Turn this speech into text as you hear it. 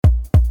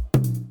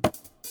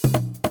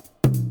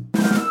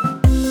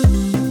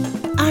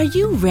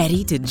you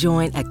ready to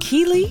join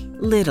Akili,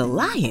 Little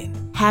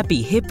Lion,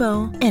 Happy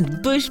Hippo,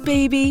 and Bush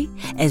Baby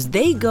as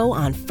they go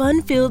on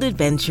fun-filled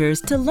adventures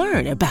to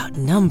learn about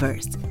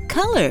numbers,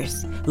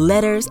 colors,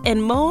 letters,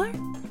 and more?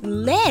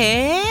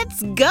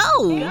 Let's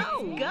go!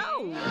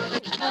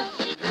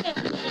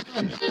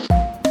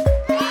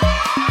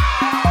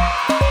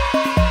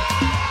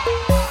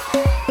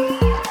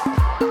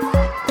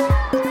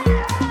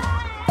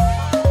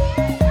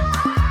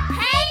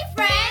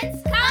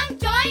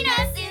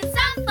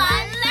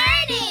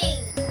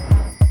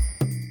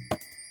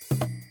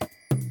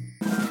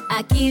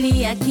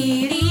 Akili,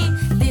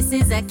 Akili, this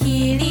is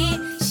Akili.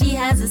 She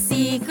has a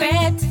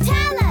secret.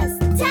 Tell us!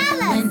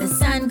 When the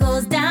sun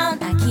goes down,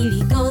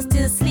 Akili goes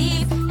to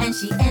sleep, and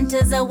she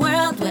enters a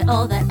world where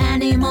all the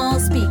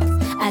animals speak.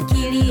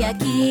 Akili,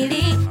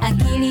 Akili,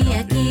 Akili,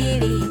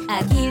 Akili,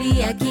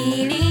 Akili,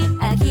 Akili,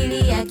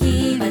 Akili,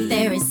 Akili. But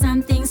there is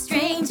something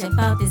strange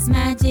about this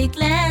magic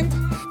land.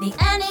 The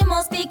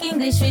animals speak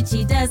English which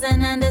she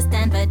doesn't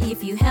understand, but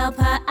if you help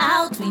her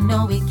out, we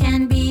know it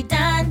can be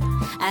done.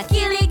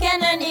 Akili can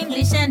learn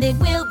English and it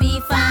will be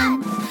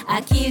fun.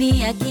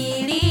 Akili,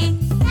 Akili,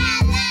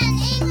 learn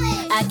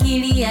English.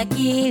 Akili,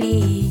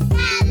 Akili,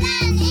 learn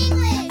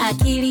English.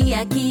 Akili,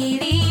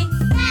 Akili,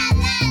 learn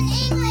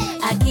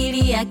English.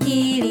 Akili,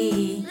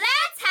 Akili.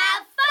 Let's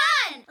have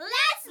fun!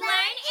 Let's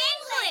learn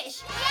English!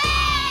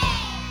 Yay!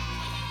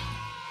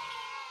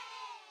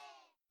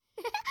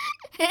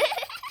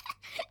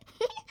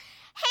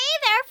 Hey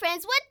there,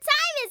 friends. What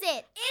time is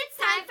it? It's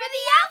time for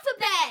the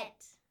alphabet.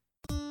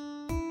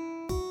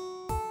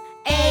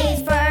 A is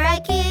for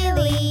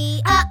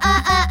Akili,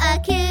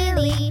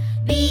 Akili.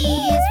 B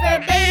is for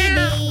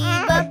baby,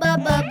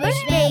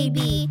 Bush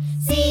baby.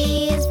 C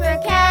is for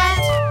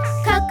cat,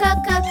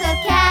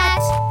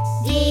 cat.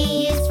 D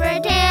is for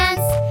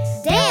dance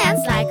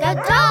like a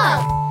dog.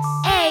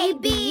 A,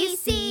 B,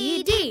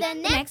 C, D. The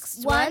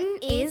next one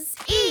is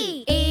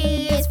E.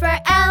 E is for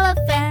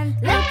elephant,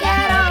 look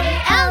at all the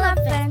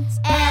elephants.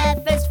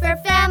 F is for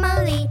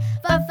family,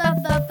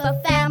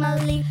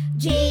 family.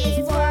 G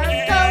is for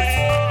goat,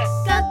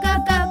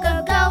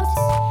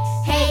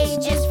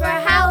 H is for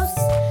house,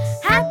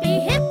 Happy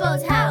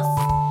Hippo's house.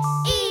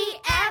 E,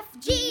 F,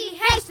 G,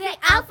 H, the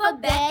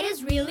alphabet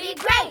is really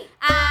great.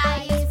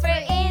 I is for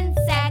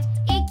insect,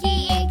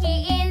 icky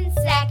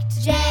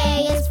insect. J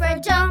is for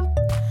jump,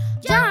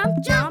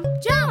 jump.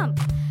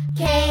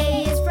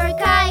 K is for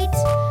kite,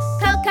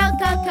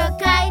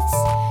 kite.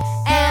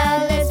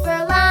 L is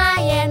for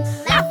lion,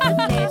 laugh with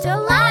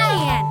little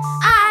lion.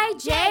 I,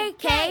 J,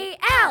 K,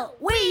 L,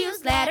 we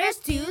use letters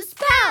to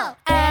spell.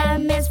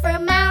 M is for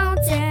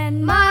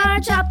mountain,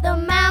 march up the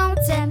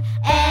mountain.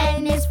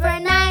 N is for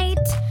night,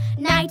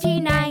 nighty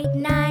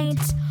night.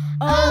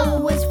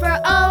 O is for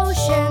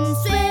ocean,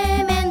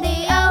 swim in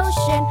the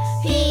ocean.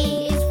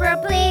 P is for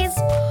please,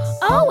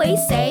 always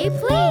say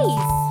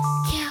please.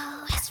 Q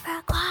is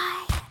for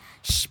quiet,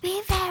 shh,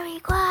 be very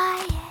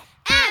quiet.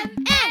 M,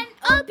 N,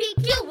 O, P,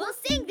 Q, we'll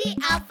sing the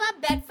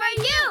alphabet for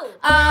you.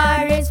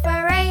 R is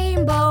for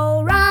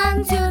rainbow,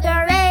 run to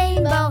the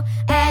rainbow.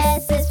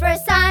 S is for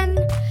sun,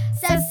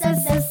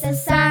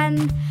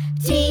 sun.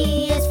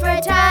 T is for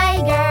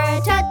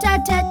tiger,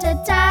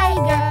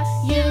 tiger.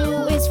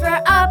 U is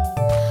for up,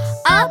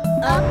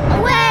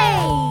 away.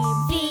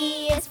 V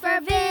is for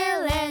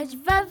village,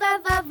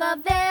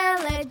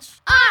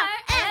 village.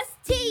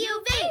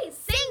 R-S-T-U-V,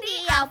 sing the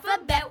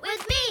alphabet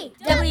with me.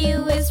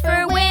 W is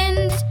for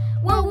wind,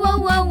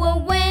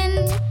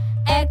 wind.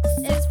 X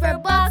is for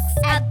box,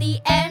 at the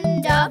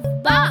end of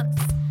box.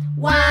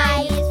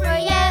 Y is for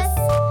yes.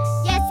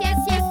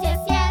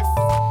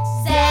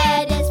 Z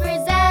is for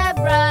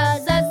zebra,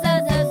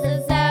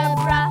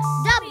 zebra.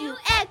 W,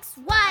 X,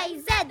 Y,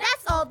 Z,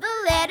 that's all the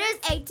letters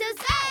A to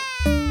Z.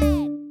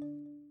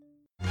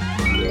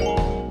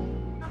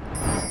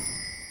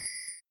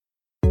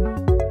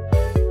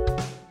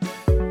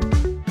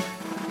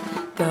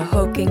 The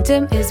whole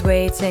kingdom is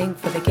waiting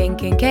for the king.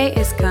 King K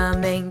is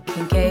coming.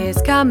 King K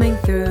is coming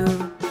through.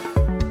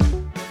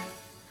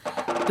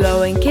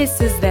 Blowing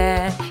kisses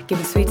there,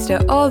 giving sweets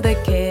to all the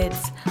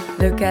kids.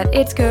 Look at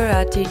its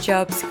karate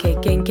chops.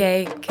 King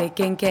K.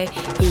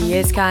 He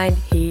is kind,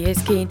 he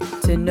is keen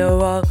to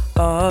know all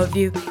of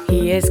you.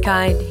 He is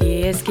kind,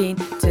 he is keen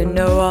to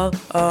know all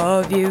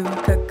of you.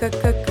 K.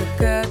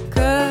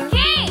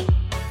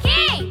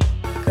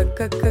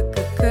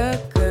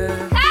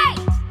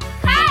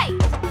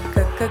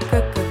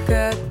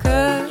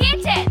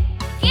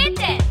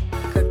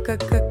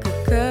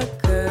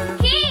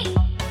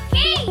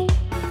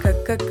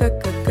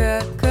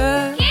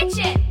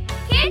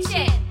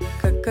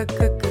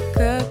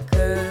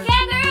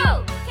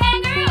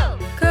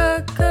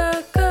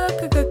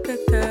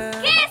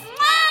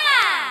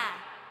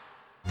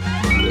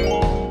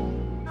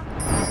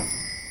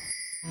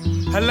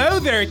 Hello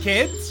there,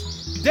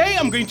 kids. Today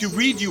I'm going to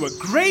read you a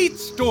great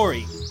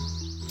story.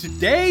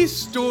 Today's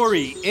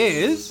story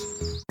is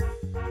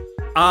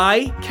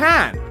I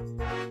Can.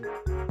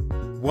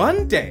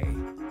 One day,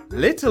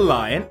 Little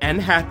Lion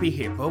and Happy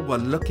Hippo were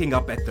looking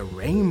up at the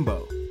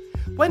rainbow.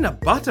 when a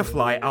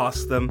butterfly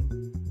asked them,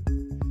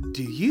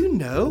 "Do you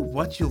know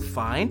what you'll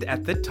find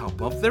at the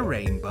top of the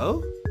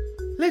rainbow?"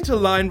 Little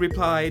Lion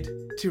replied,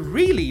 "To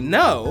really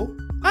know,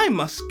 I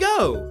must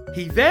go."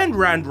 He then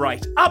ran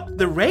right up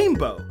the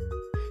rainbow.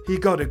 He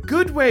got a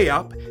good way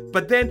up,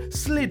 but then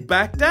slid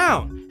back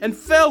down and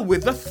fell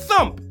with a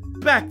thump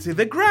back to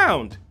the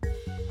ground.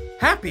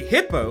 Happy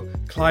Hippo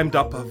climbed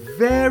up a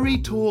very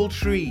tall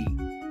tree,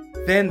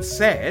 then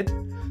said,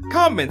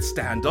 "Come and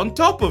stand on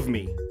top of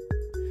me."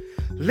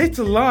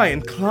 Little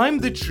Lion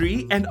climbed the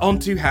tree and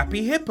onto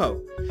Happy Hippo,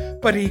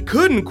 but he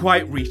couldn't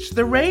quite reach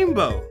the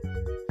rainbow.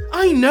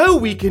 "I know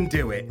we can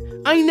do it.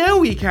 I know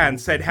we can,"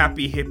 said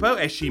Happy Hippo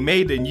as she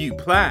made a new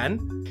plan.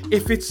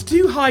 "If it's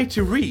too high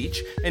to reach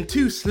and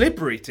too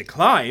slippery to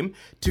climb,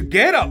 to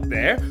get up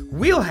there,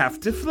 we'll have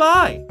to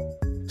fly."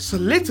 So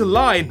Little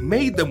Lion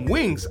made them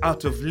wings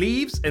out of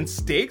leaves and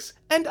sticks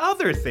and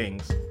other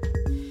things.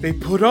 They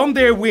put on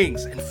their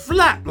wings and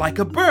flapped like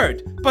a bird,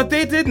 but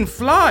they didn't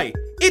fly.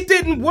 It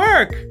didn't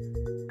work.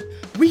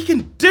 "We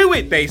can do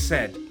it," they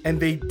said, and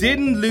they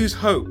didn't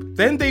lose hope.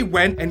 Then they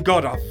went and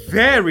got a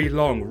very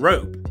long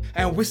rope,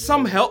 and with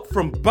some help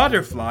from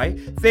Butterfly,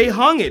 they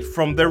hung it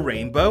from the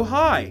rainbow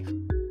high.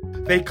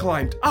 They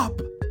climbed up,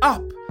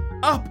 up,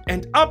 up,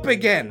 and up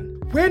again.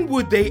 When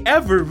would they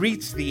ever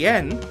reach the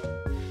end?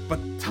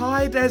 But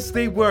tired as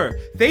they were,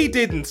 they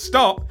didn't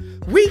stop.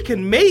 "We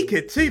can make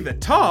it to the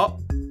top."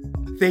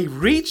 They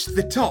reached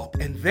the top,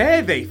 and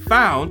there they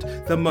found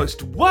the most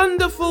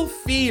wonderful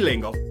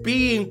feeling of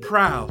being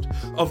proud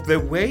of the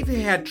way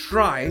they had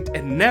tried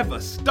and never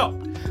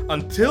stopped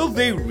until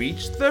they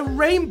reached the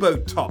rainbow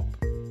top.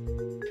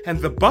 And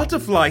the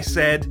butterfly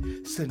said,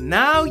 "So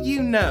now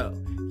you know,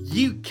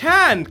 you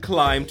can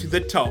climb to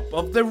the top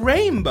of the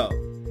rainbow."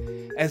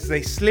 As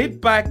they slid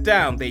back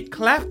down, they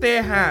clapped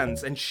their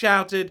hands and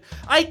shouted,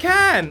 "I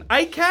can!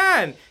 I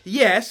can!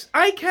 Yes,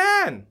 I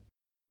can!"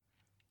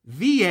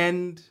 The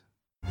end.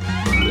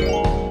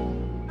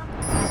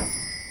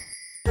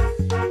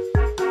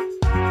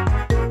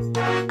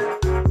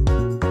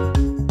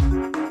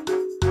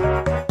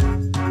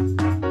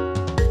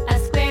 A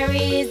square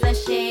is a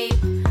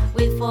shape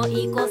with four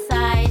equal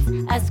sides.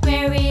 A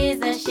square is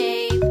a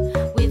shape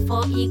with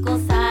four equal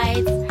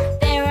sides.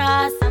 There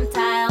are some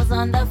tiles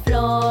on the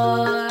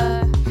floor.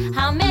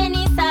 How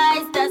many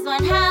sides does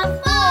one have?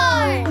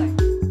 4.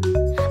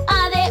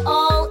 Are they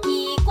all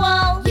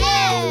equal?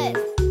 Yes!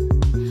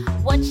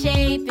 What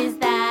shape is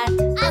that?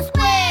 A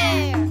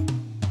square!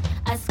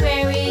 A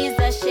square is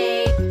a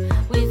shape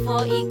with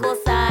four equal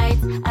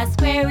sides. A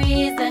square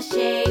is a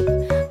shape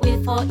with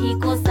four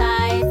equal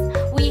sides.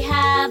 We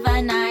have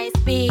a nice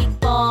big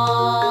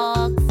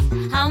box.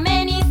 How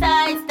many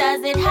sides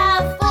does it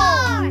have?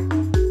 4!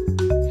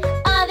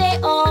 Are they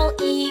all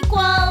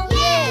equal?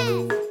 Yes!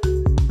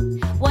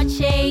 What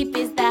shape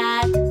is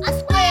that? A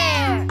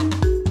square!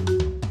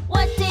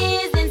 What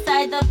is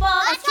inside the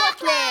box? A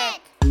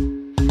chocolate!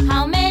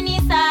 How many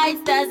sides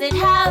does it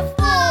have?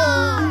 4!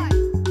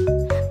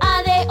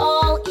 Are they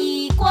all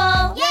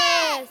equal?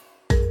 Yes!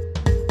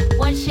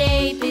 What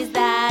shape is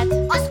that?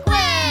 A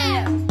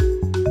square!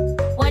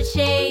 What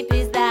shape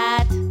is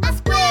that? A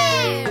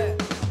square!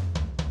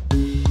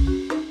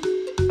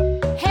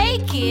 Hey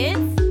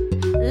kids,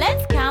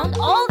 let's count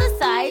all the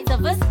sides of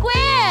a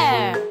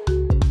square.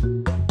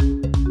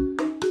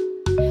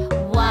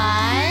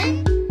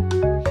 1,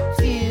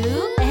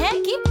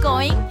 2, keep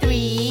going.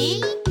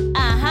 3,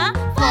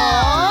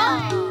 4.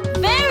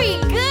 Very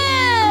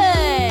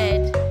good.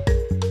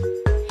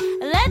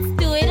 Let's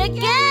do it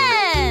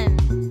again.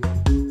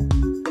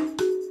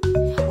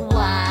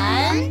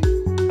 1,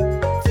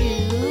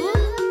 2,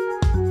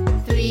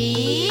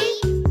 3,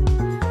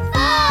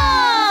 4.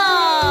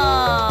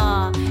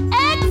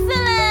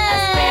 Excellent. A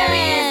square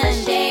is a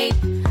shape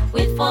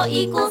with four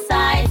equal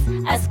sides.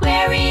 A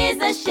square is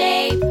a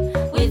shape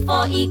with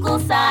four equal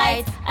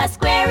sides. A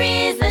square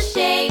is a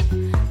shape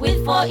with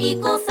four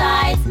equal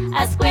sides.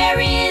 A square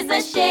is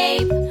a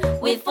shape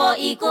with four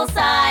equal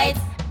sides.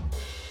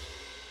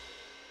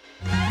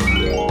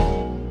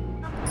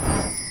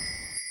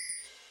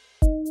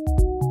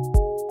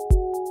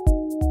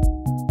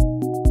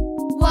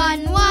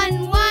 One, one,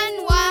 one,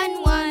 one,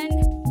 one.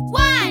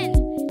 1,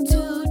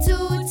 2,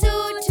 2,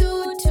 2,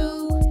 2,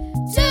 2.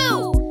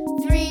 2,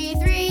 3,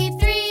 3,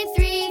 3,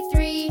 3,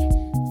 3.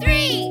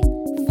 3,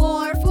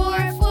 4,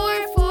 4, 4,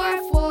 4,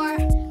 4.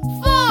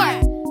 4,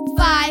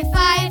 5,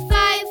 5,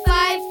 5,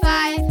 5,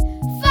 5.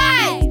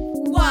 5.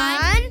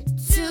 1,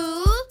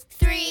 2,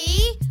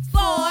 3,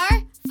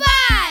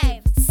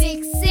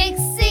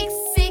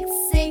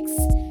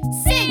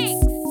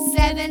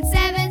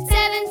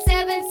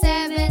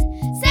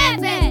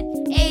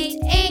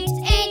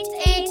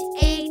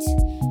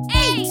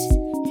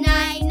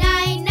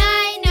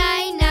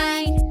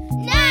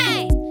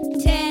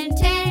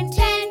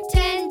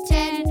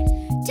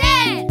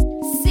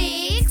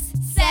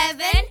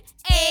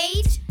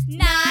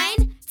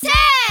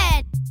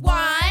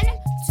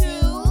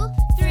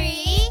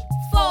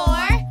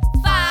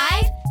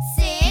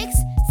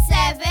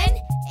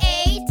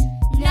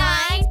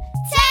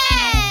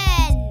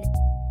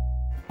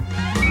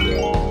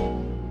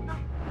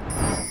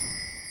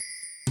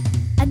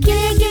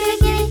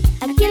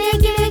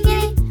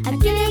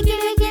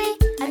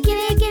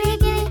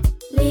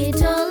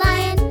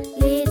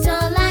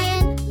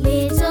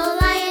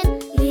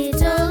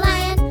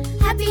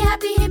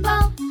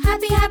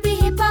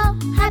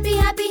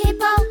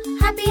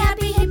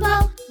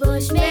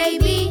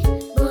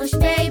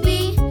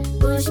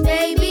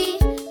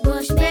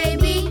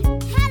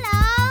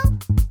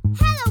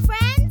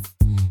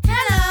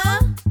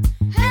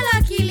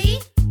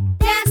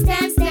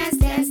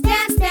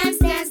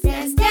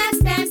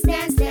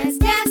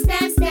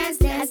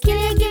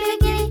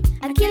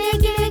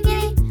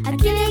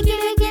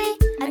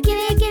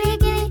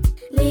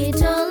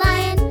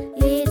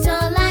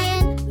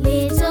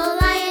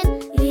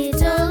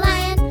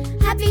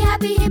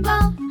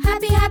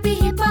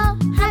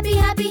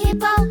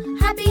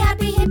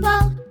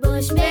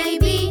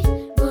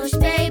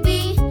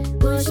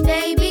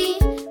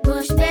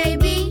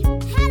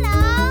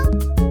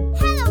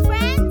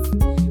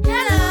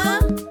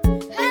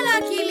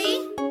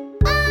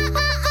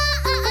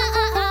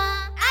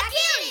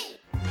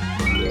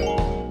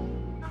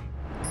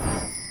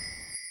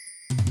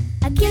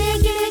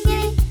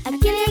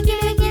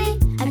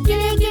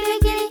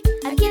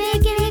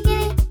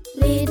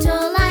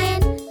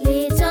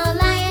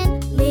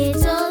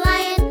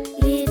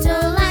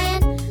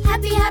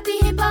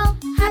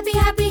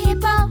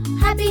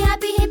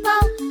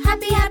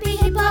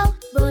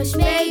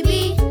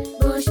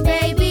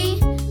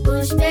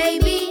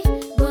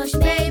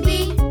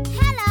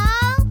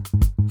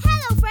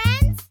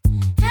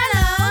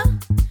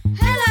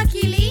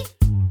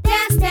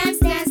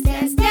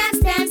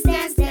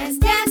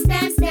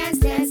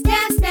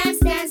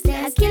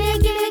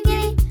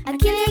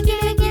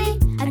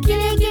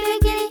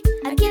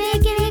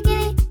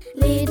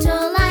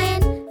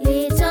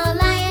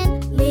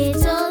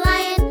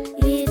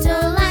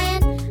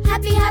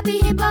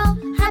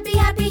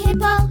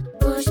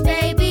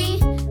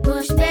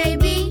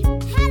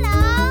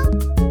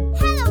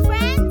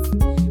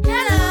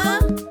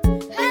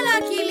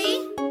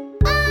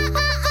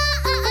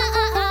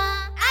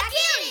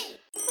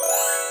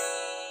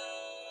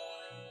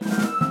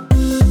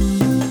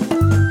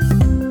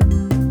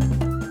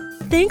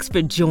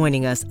 for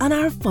joining us on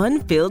our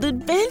fun-filled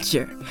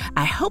adventure.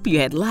 I hope you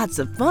had lots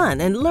of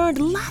fun and learned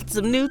lots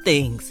of new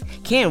things.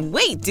 Can't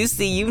wait to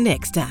see you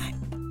next time.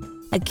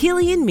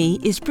 Akili and Me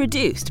is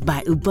produced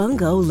by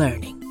Ubungo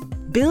Learning.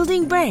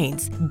 Building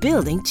brains,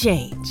 building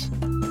change.